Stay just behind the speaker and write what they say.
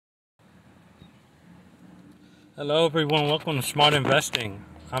Hello everyone, welcome to Smart Investing.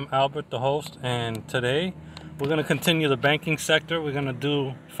 I'm Albert, the host, and today we're going to continue the banking sector. We're going to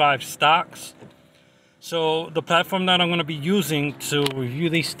do 5 stocks. So the platform that I'm going to be using to review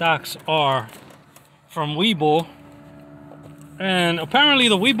these stocks are from Webull. And apparently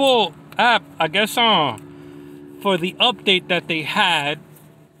the Webull app, I guess for the update that they had,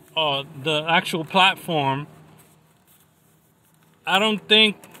 the actual platform, I don't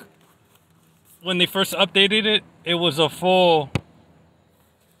think when they first updated it, it was a full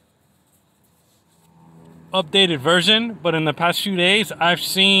updated version. But in the past few days, I've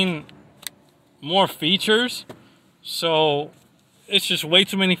seen more features. So it's just way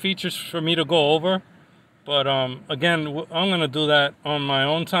too many features for me to go over. But again, I'm going to do that on my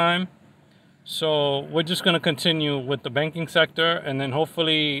own time. So we're just going to continue with the banking sector. And then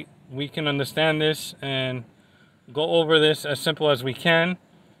hopefully we can understand this and go over this as simple as we can.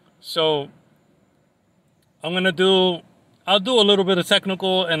 So I'll do a little bit of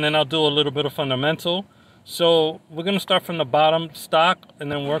technical and then I'll do a little bit of fundamental. So we're going to start from the bottom stock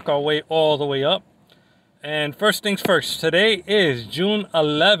and then work our way all the way up. And first things first, today is June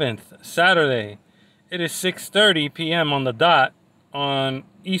 11th, Saturday. It is 6:30 p.m. on the dot on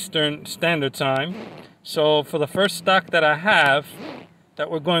Eastern Standard Time. So for the first stock that I have that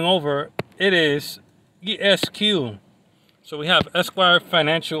we're going over, it is ESSA. So we have Esquire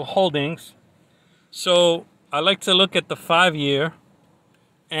Financial Holdings. So I like to look at the 5-year,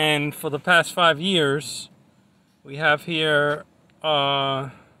 and for the past 5 years, we have here,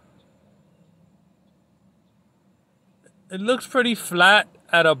 it looks pretty flat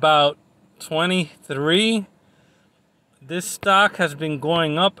at about 23. This stock has been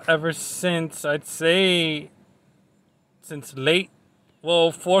going up ever since, I'd say, since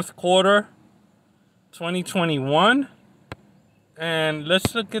fourth quarter 2021. And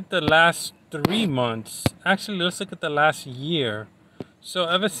let's look at the last 3 months. Actually, let's look at the last year. So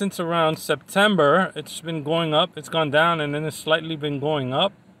ever since around September, it's been going up. It's gone down and then it's slightly been going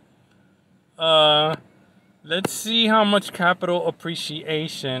up. Let's see how much capital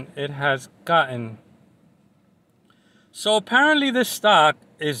appreciation it has gotten. So apparently this stock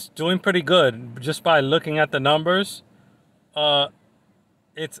is doing pretty good just by looking at the numbers.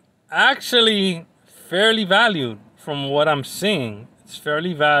 It's actually fairly valued from what I'm seeing. It's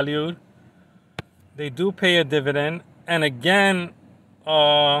fairly valued. They do pay a dividend. And again,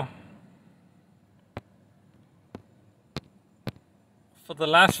 for the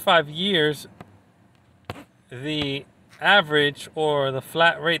last 5 years, the average or the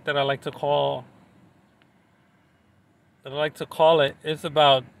flat rate that I like to call it is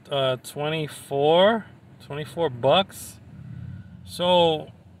about 24 bucks.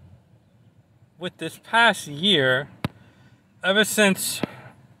 So with this past year, ever since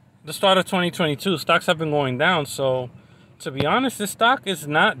the start of 2022, stocks have been going down. So to be honest, this stock is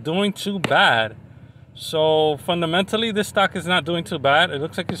not doing too bad. So fundamentally, this stock is not doing too bad. It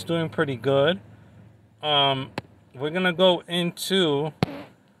looks like it's doing pretty good. We're going to go into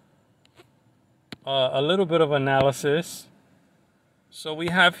a little bit of analysis. So we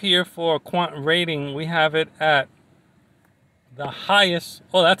have here for quant rating, we have it at the highest.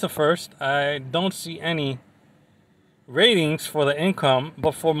 Oh, that's a first. I don't see any ratings for the income,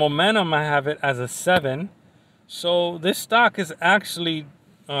 but for momentum, I have it as a 7. So this stock is actually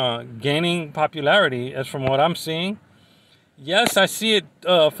gaining popularity as from what I'm seeing. Yes, I see it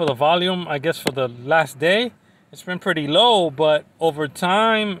for the volume. I guess for the last day, it's been pretty low, but over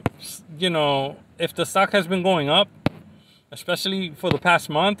time, if the stock has been going up, especially for the past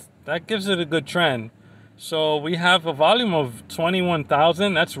month, that gives it a good trend. So we have a volume of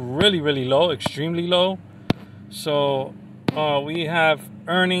 21,000. That's really, really low, extremely low. So we have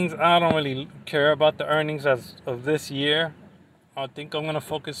earnings. I don't really care about the earnings as of this year. I think I'm going to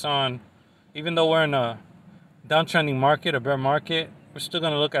focus on, even though we're in a downtrending market, a bear market, we're still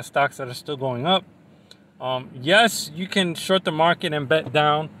going to look at stocks that are still going up. Yes, you can short the market and bet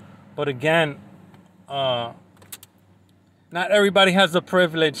down, but again, not everybody has the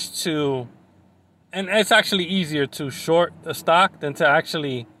privilege to, and it's actually easier to short a stock than to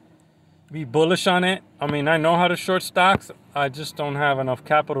actually be bullish on it. I mean, I know how to short stocks. I just don't have enough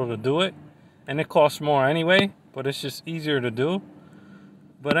capital to do it. And it costs more anyway, but it's just easier to do.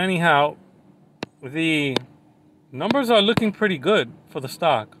 But anyhow, the numbers are looking pretty good for the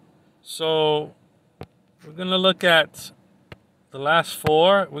stock. So we're going to look at the last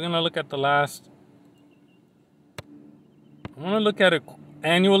 4. We're going to look at the last. I want to look at it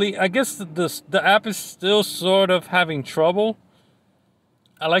annually. I guess the app is still sort of having trouble.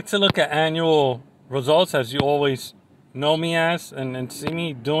 I like to look at annual results, as you always know me as and see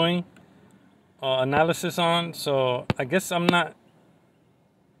me doing. analysis on. So I guess I'm not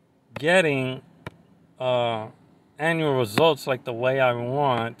getting annual results like the way I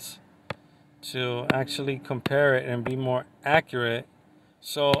want to actually compare it and be more accurate.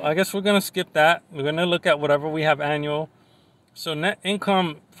 So I guess we're going to skip that. We're going to look at whatever we have annual. So net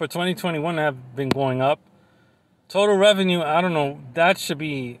income for 2021 have been going up. Total revenue, I don't know, that should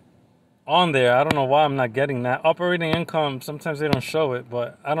be on there. I don't know why I'm not getting that. Operating income, sometimes they don't show it,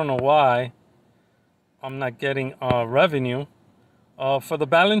 but I don't know why I'm not getting revenue. For the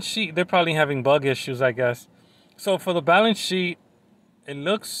balance sheet, they're probably having bug issues, I guess. So for the balance sheet, it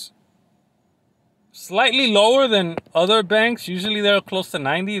looks slightly lower than other banks. Usually they're close to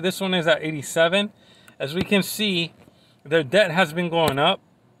 90. This one is at 87. As we can see, their debt has been going up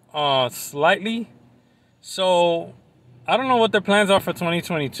slightly. So I don't know what their plans are for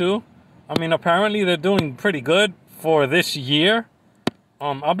 2022. I mean, apparently they're doing pretty good for this year.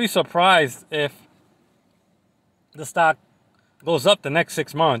 I'll be surprised if the stock goes up the next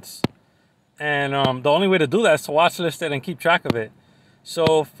 6 months. And the only way to do that is to watch list it and keep track of it.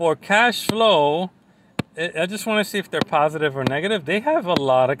 So for cash flow, I just want to see if they're positive or negative. They have a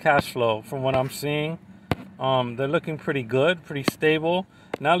lot of cash flow from what I'm seeing. They're looking pretty good, pretty stable.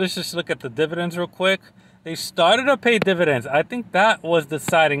 Now let's just look at the dividends real quick. They started to pay dividends. I think that was the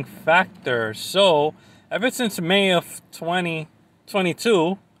deciding factor. So ever since May of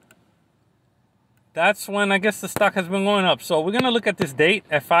 2022, that's when I guess the stock has been going up. So we're going to look at this date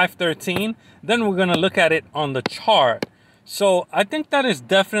at 5/13. Then we're going to look at it on the chart. So I think that is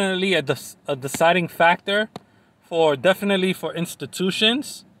definitely a deciding factor for definitely for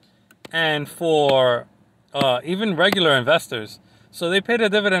institutions and for even regular investors. So they paid a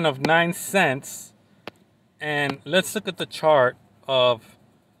dividend of 9 cents. And let's look at the chart of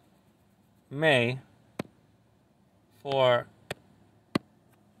May for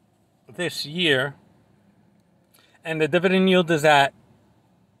this year. And the dividend yield is at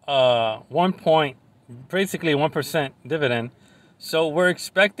basically 1% dividend. So we're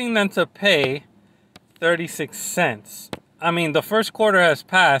expecting them to pay 36 cents. I mean, the first quarter has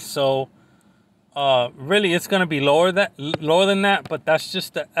passed, so really it's going to be lower than that, but that's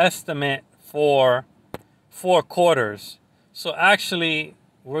just the estimate for 4 quarters. So actually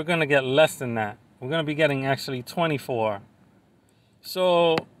we're going to get less than that. We're going to be getting actually 24.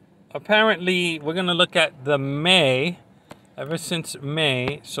 So apparently we're going to look at the May, ever since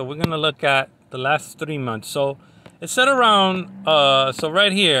May. So we're going to look at the last 3 months. So it's at around, so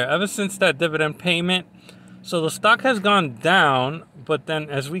right here, ever since that dividend payment. So the stock has gone down, but then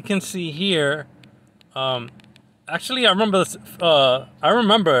as we can see here, actually I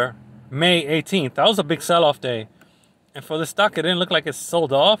remember May 18th. That was a big sell-off day. And for the stock, it didn't look like it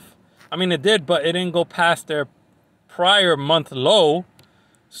sold off. I mean, it did, but it didn't go past their prior month low.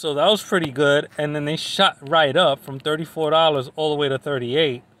 So that was pretty good. And then they shot right up from $34 all the way to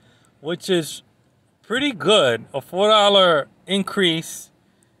 $38, which is pretty good. A $4 increase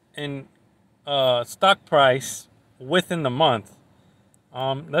in stock price within the month.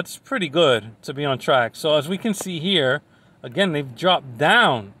 That's pretty good to be on track. So as we can see here, again, they've dropped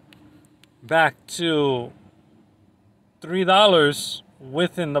down back to $3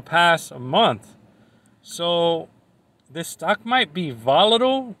 within the past month. So this stock might be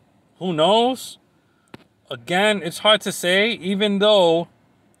volatile. Who knows? Again, it's hard to say. Even though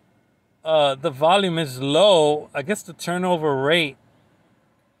the volume is low, I guess the turnover rate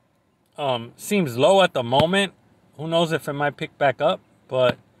seems low at the moment. Who knows if it might pick back up?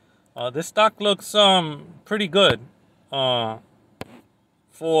 But this stock looks pretty good.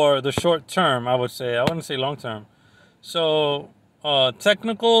 For the short term, I would say. I wouldn't say long term. So,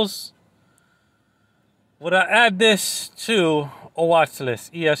 technicals. Would I add this to a watch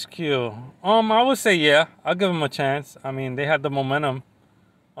list? ESQ. I would say yeah. I'll give them a chance. I mean, they had the momentum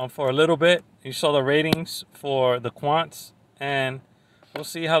for a little bit. You saw the ratings for the quants, and we'll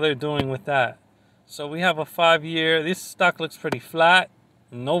see how they're doing with that. So we have a 5-year. This stock looks pretty flat.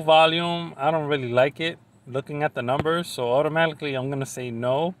 No volume. I don't really like it. Looking at the numbers, so automatically I'm gonna say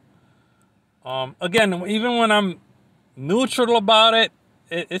no. Again, even when I'm neutral about it,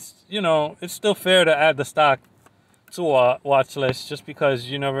 it's still fair to add the stock to a watch list, just because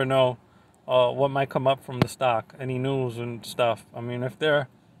you never know what might come up from the stock, any news and stuff. I mean, if they're,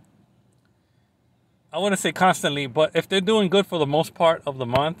 I wouldn't say constantly, but if they're doing good for the most part of the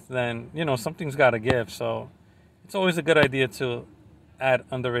month, then something's got to give. So it's always a good idea to add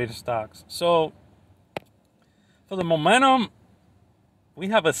underrated stocks. So for the momentum, we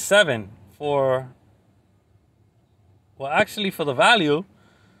have a 7 for, well, actually for the value.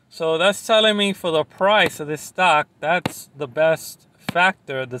 So that's telling me for the price of this stock, that's the best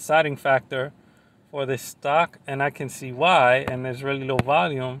factor, deciding factor for this stock, and I can see why, and there's really low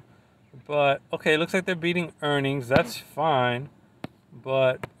volume. But okay, it looks like they're beating earnings. That's fine.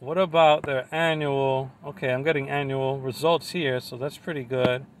 But what about their annual? Okay, I'm getting annual results here, so that's pretty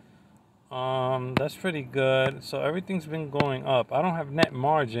good. That's pretty good. So everything's been going up. I don't have net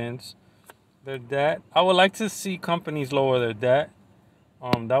margins. Their debt. I would like to see companies lower their debt.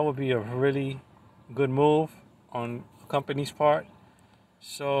 That would be a really good move on a company's part.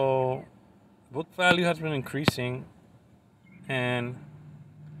 So book value has been increasing, and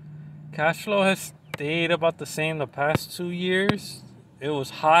cash flow has stayed about the same the past 2 years. It was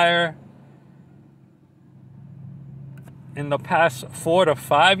higher in the past 4 to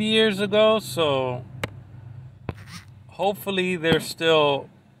 5 years ago. So hopefully they're still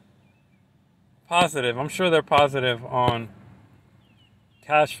positive. I'm sure they're positive on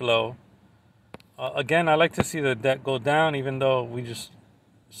cash flow. Again, I like to see the debt go down, even though we just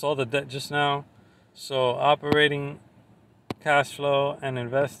saw the debt just now. So operating cash flow and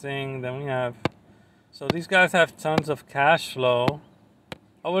investing, then we have, so these guys have tons of cash flow.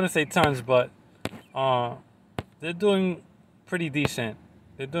 I wouldn't say tons, but they're doing pretty decent.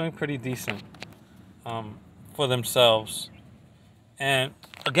 They're doing pretty decent for themselves. And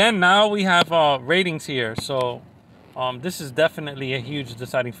again, now we have ratings here. So this is definitely a huge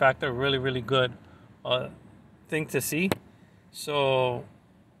deciding factor. Really, really good thing to see. So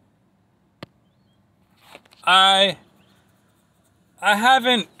I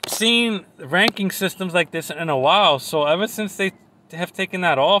haven't seen ranking systems like this in a while. So ever since they have taken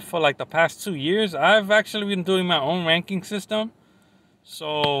that off for like the past 2 years, I've actually been doing my own ranking system.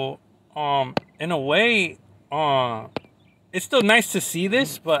 So in a way, it's still nice to see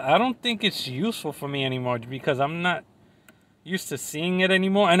this, but I don't think it's useful for me anymore because I'm not used to seeing it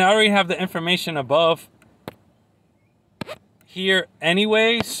anymore. And I already have the information above here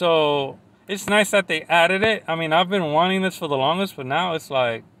anyway, so it's nice that they added it. I mean, I've been wanting this for the longest, but now it's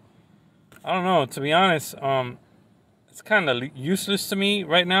like, I don't know, to be honest, it's kind of useless to me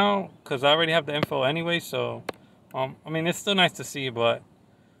right now because I already have the info anyway. So I mean, it's still nice to see, but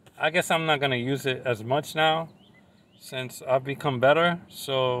I guess I'm not going to use it as much now since I've become better.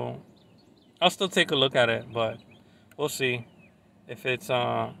 So I'll still take a look at it, but we'll see if it's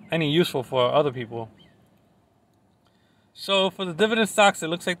any useful for other people. So for the dividend stocks, it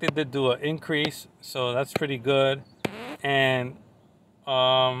looks like they did do an increase, so that's pretty good. And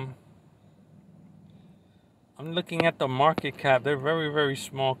I'm looking at the market cap. They're very, very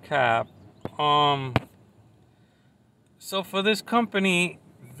small cap. So for this company,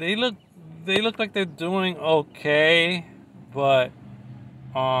 they look like they're doing okay, but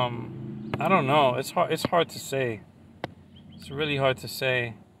I don't know. It's hard to say. It's really hard to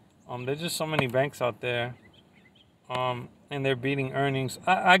say. There's just so many banks out there. And they're beating earnings.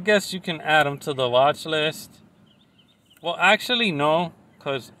 I guess you can add them to the watch list. Well, actually, no,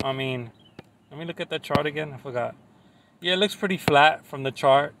 because, I mean, let me look at that chart again. I forgot. Yeah, it looks pretty flat from the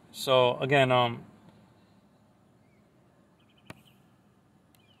chart. So, again, I'm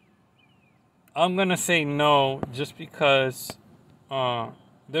going to say no just because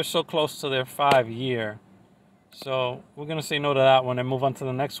they're so close to their 5-year. So, we're going to say no to that one and move on to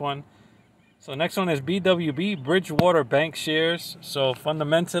the next one. So next one is BWB, Bridgewater Bank shares. So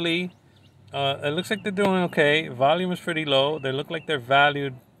fundamentally, it looks like they're doing okay. Volume is pretty low. They look like they're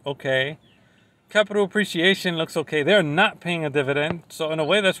valued okay. Capital appreciation looks okay. They're not paying a dividend. So in a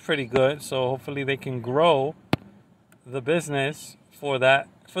way, that's pretty good. So hopefully they can grow the business for that.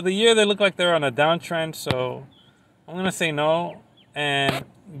 For the year, they look like they're on a downtrend. So I'm going to say no. And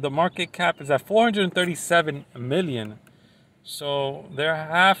the market cap is at 437 million. So they're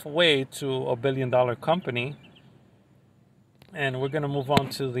halfway to $1 billion company. And we're going to move on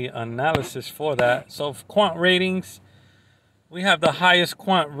to the analysis for that. So quant ratings, we have the highest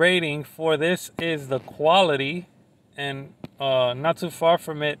quant rating for this is the quality. And not too far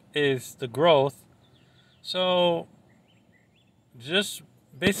from it is the growth. So just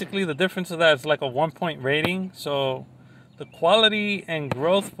basically the difference of that is like a 1-point rating. So the quality and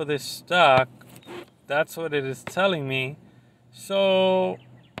growth for this stock, that's what it is telling me. So,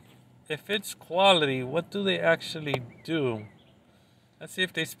 if it's quality, what do they actually do? Let's see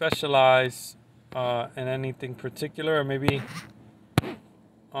if they specialize in anything particular, or maybe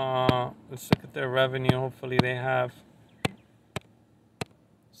let's look at their revenue. Hopefully they have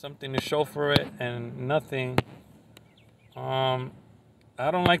something to show for it and nothing. I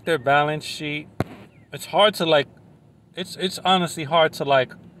don't like their balance sheet. It's hard to like, it's honestly hard to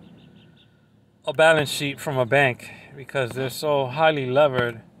like a balance sheet from a bank because they're so highly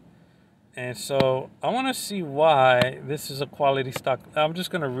levered. And so I want to see why this is a quality stock. I'm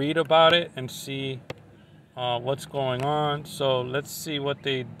just going to read about it and see what's going on. So let's see what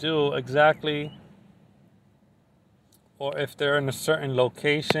they do exactly, or if they're in a certain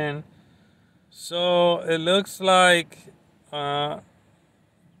location. So it looks like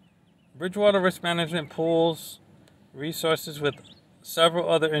Bridgewater Risk Management pools resources with several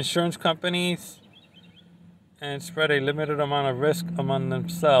other insurance companies and spread a limited amount of risk among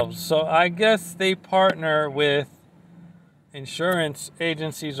themselves. So I guess they partner with insurance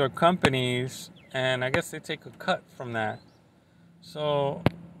agencies or companies, and I guess they take a cut from that. So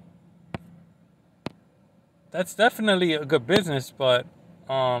that's definitely a good business, but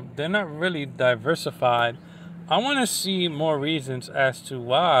they're not really diversified. I want to see more reasons as to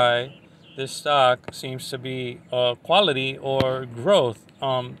why this stock seems to be quality or growth.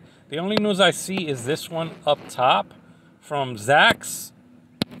 The only news I see is this one up top from Zacks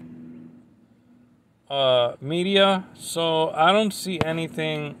Media. So I don't see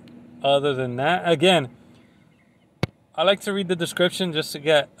anything other than that. Again, I like to read the description just to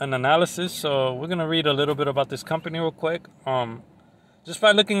get an analysis. So we're going to read a little bit about this company real quick. Just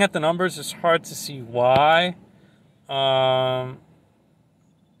by looking at the numbers, it's hard to see why. So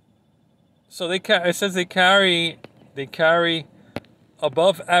it says they carry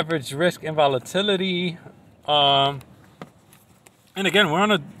above average risk and volatility. And again, we're on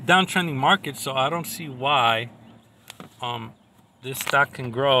a downtrending market, so I don't see why this stock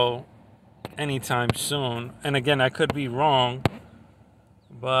can grow anytime soon. And again, I could be wrong,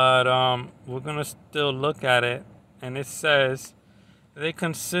 but we're gonna still look at it. And it says they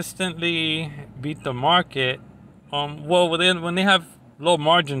consistently beat the market. Well, when they have low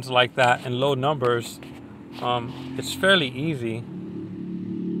margins like that and low numbers, it's fairly easy,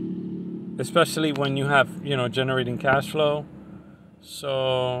 especially when you have, generating cash flow.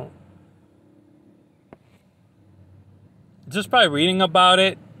 So just by reading about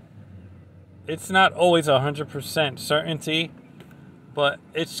it, it's not always 100% certainty, but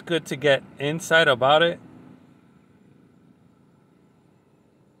it's good to get insight about it.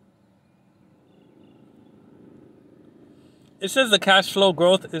 It says the cash flow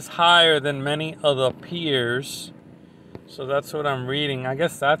growth is higher than many other peers. So that's what I'm reading. I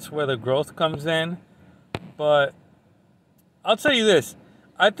guess that's where the growth comes in. But I'll tell you this.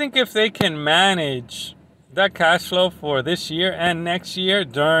 I think if they can manage that cash flow for this year and next year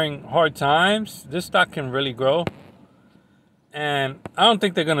during hard times, this stock can really grow. And I don't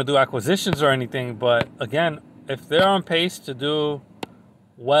think they're going to do acquisitions or anything. But again, if they're on pace to do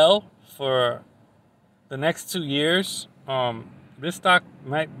well for the next 2 years, this stock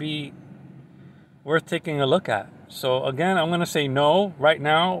might be worth taking a look at. So again, I'm going to say no right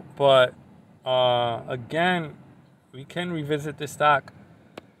now, but again, we can revisit this stock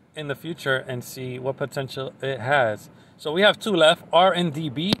in the future and see what potential it has. So we have two left.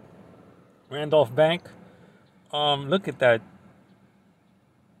 RNDB Randolph Bank. Look at that.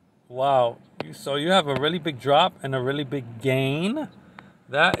 Wow. So you have a really big drop and a really big gain.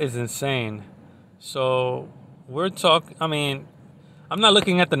 That is insane. So we're talking, I'm not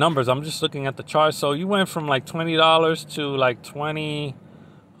looking at the numbers. I'm just looking at the chart. So you went from like $20 to like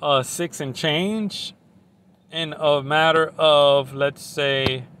 26 and change in a matter of, let's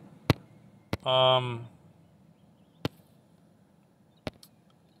say,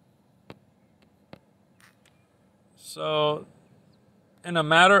 so in a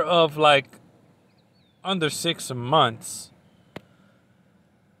matter of like under 6 months.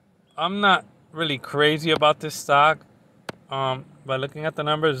 I'm not really crazy about this stock. By looking at the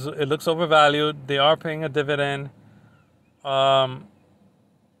numbers, it looks overvalued. They are paying a dividend.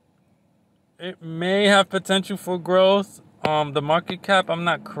 It may have potential for growth. The market cap, I'm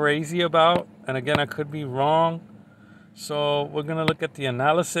not crazy about. And again, I could be wrong. So we're going to look at the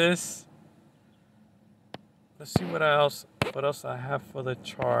analysis. Let's see what else I have for the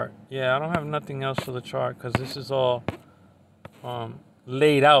chart. Yeah, I don't have nothing else for the chart because this is all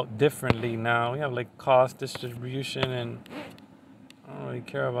laid out differently now. We have like cost distribution, and I don't really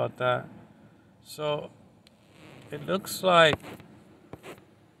care about that. So it looks like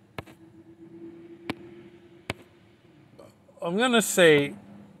I'm gonna say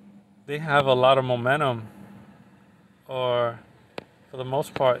they have a lot of momentum, or for the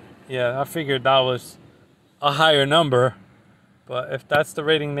most part, yeah, I figured that was a higher number. But if that's the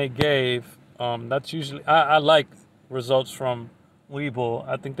rating they gave, that's usually, I like results from Webull.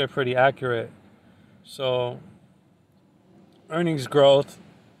 I think they're pretty accurate. So earnings growth,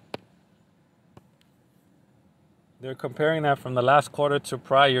 they're comparing that from the last quarter to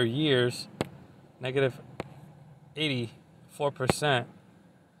prior years, negative 84%.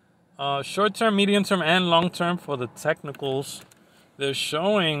 Short term, medium term, and long term for the technicals, they're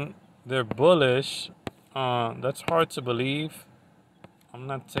showing they're bullish. That's hard to believe. I'm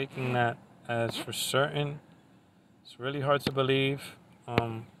not taking that as for certain. It's really hard to believe.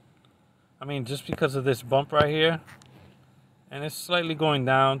 I mean, just because of this bump right here, and it's slightly going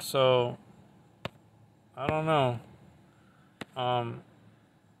down, so I don't know.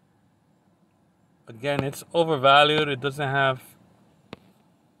 Again, it's overvalued. It doesn't have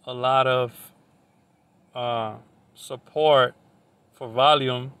a lot of support for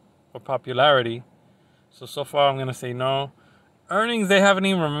volume or popularity. So far I'm going to say no. Earnings, they haven't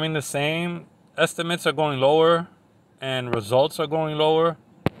even remained the same. Estimates are going lower and results are going lower.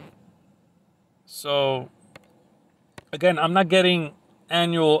 So again, I'm not getting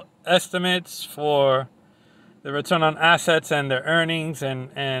annual estimates for the return on assets and their earnings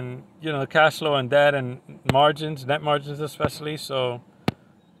and you know, cash flow and debt and margins, net margins especially. So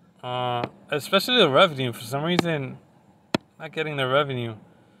especially the revenue, for some reason not getting the revenue.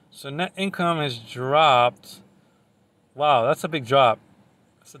 So net income has dropped. Wow, that's a big drop.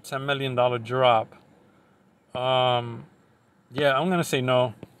 That's a $10 million drop. Yeah, I'm gonna say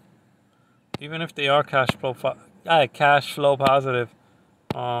no. Even if they are cash flow positive,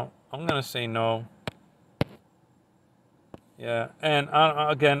 I'm gonna say no. Yeah, and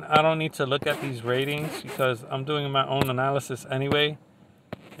again, I don't need to look at these ratings because I'm doing my own analysis anyway,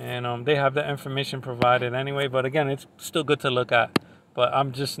 and they have the information provided anyway. But again, it's still good to look at, but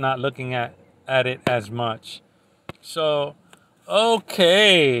I'm just not looking at it as much. So,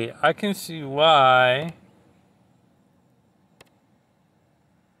 okay, I can see why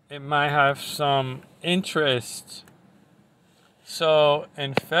it might have some interest. So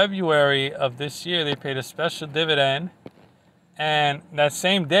in February of this year, they paid a special dividend. And that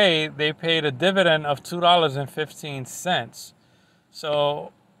same day, they paid a dividend of $2.15.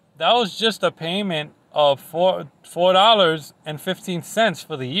 So that was just a payment of $4.15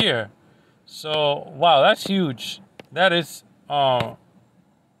 for the year. So, wow, that's huge. That is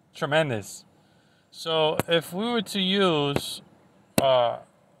tremendous. So if we were to use,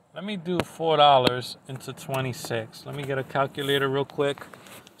 let me do $4 into 26. Let me get a calculator real quick.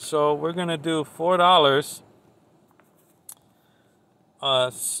 So we're going to do $4.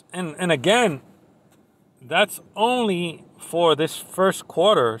 And again, that's only for this first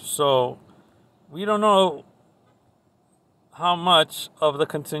quarter. So we don't know how much of the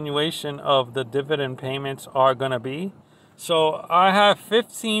continuation of the dividend payments are going to be. So I have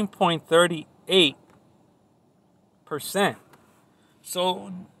 15.38%.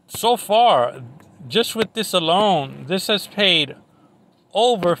 So far, just with this alone, this has paid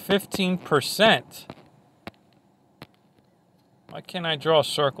over 15%. Why can't I draw a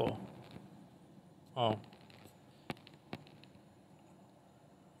circle? Oh.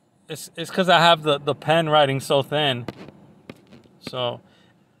 It's because I have the pen writing so thin. So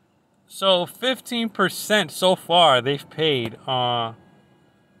 15% so far they've paid for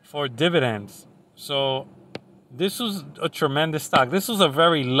dividends. So this was a tremendous stock. This was a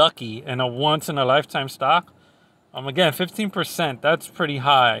very lucky and a once-in-a-lifetime stock. Again, 15%, that's pretty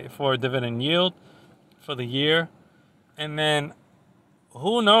high for a dividend yield for the year. And then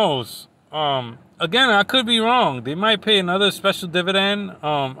who knows? Again, I could be wrong. They might pay another special dividend.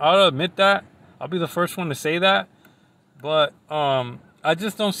 I'll admit that. I'll be the first one to say that. But I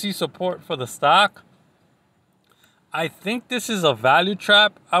just don't see support for the stock. I think this is a value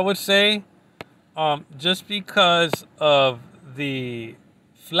trap, I would say. Just because of the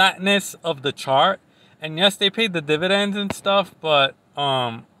flatness of the chart. And yes, they paid the dividends and stuff, but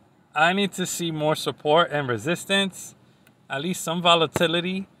I need to see more support and resistance. At least some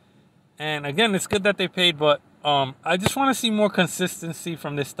volatility. And again, it's good that they paid, but I just want to see more consistency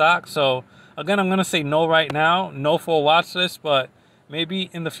from this stock. So again, I'm going to say no right now. No for a watch list, but maybe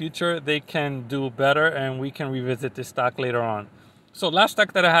in the future they can do better and we can revisit this stock later on. So last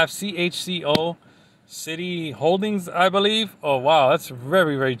stock that I have, CHCO, City Holdings, I believe. Oh, wow, that's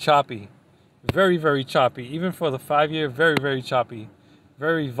very, very choppy. Very, very choppy. Even for the 5-year, very, very choppy.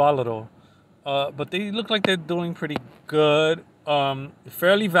 Very volatile. But they look like they're doing pretty good.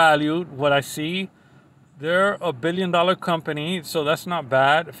 Fairly valued, what I see. They're a $1 billion company, so that's not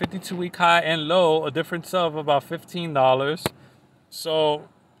bad. 52-week high and low, a difference of about $15. So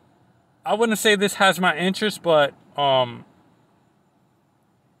I wouldn't say this has my interest, but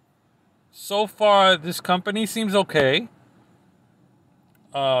so far this company seems okay.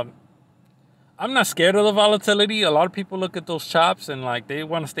 I'm not scared of the volatility. A lot of people look at those chops and like they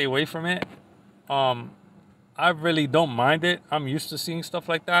want to stay away from it. I really don't mind it. I'm used to seeing stuff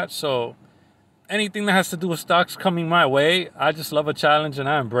like that. So, anything that has to do with stocks coming my way, I just love a challenge and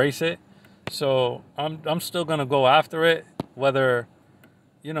I embrace it. So I'm still gonna go after it, whether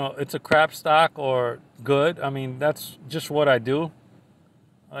it's a crap stock or good. I mean, that's just what I do.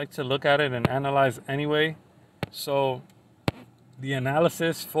 I like to look at it and analyze anyway. So the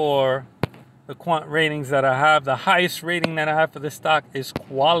analysis for the quant ratings that I have, the highest rating that I have for this stock is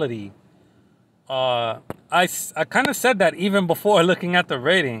quality. I kind of said that even before looking at the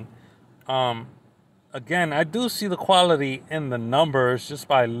rating. Again, I do see the quality in the numbers just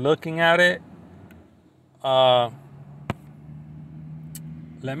by looking at it. Let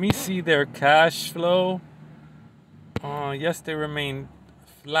me see their cash flow. Yes, they remain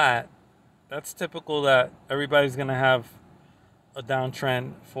flat. That's typical that everybody's going to have a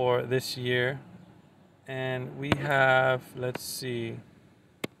downtrend for this year. And we have, let's see.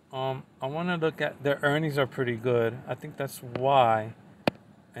 I want to look at their earnings are pretty good. I think that's why.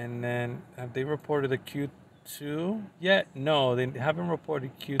 And then have they reported a Q2 yet? No, they haven't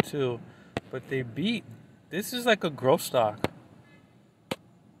reported Q2, but they beat. This is like a growth stock.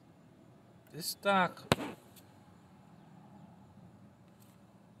 This stock,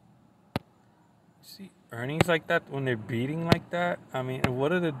 see earnings like that when they're beating like that. I mean, and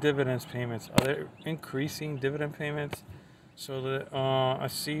what are the dividends payments? Are they increasing dividend payments? So the I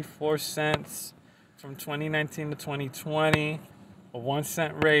see 4 cents from 2019 to 2020. A 1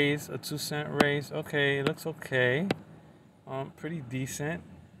 cent raise, a 2 cent raise. Okay, it looks okay. Pretty decent.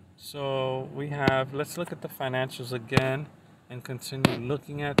 So we have, let's look at the financials again and continue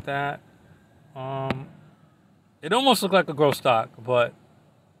looking at that. It almost looked like a growth stock, but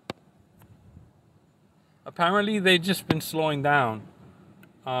apparently they've just been slowing down.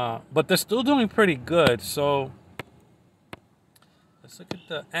 But they're still doing pretty good. So let's look at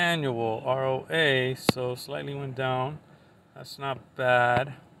the annual ROA. So slightly went down. That's not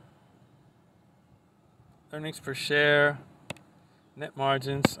bad. Earnings per share, net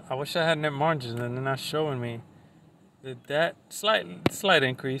margins. I wish I had net margins and they're not showing me. The debt, slight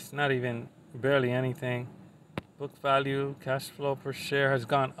increase, not even barely anything. Book value, cash flow per share has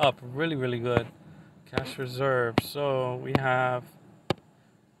gone up really, really good. Cash reserve. So we have,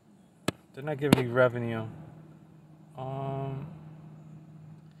 they're not giving me revenue.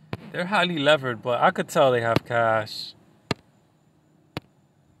 They're highly levered, but I could tell they have cash.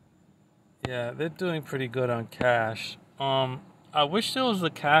 Yeah, they're doing pretty good on cash. I wish there was a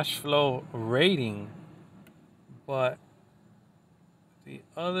cash flow rating, but the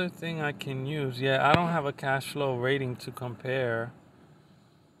other thing I can use, yeah, I don't have a cash flow rating to compare.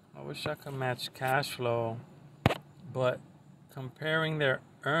 I wish I could match cash flow, but comparing their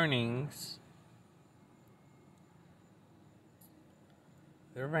earnings,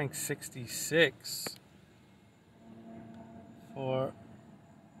 they're ranked 66 for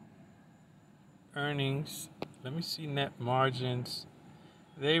earnings. Let me see net margins.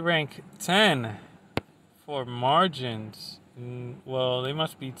 They rank 10 for margins. Well, they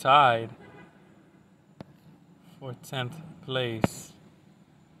must be tied for 10th place.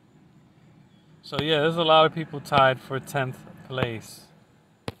 So yeah, there's a lot of people tied for 10th place.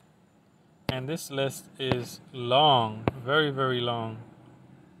 And this list is long, very, very long.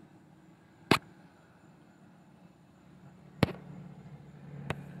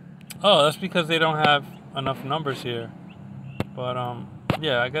 Oh, that's because they don't have enough numbers here. But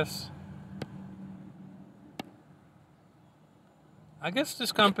yeah, I guess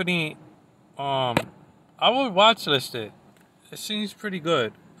this company, I would watch list it. It seems pretty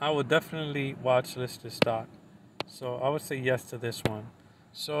good. I would definitely watch list this stock. So I would say yes to this one.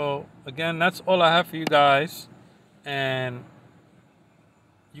 So again, that's all I have for you guys. And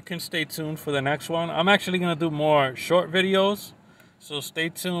you can stay tuned for the next one. I'm actually going to do more short videos. So stay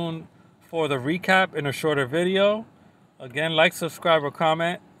tuned for the recap in a shorter video. Again, like, subscribe, or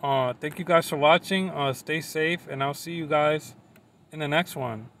comment. Thank you guys for watching. Stay safe, and I'll see you guys in the next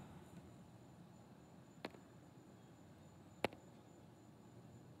one.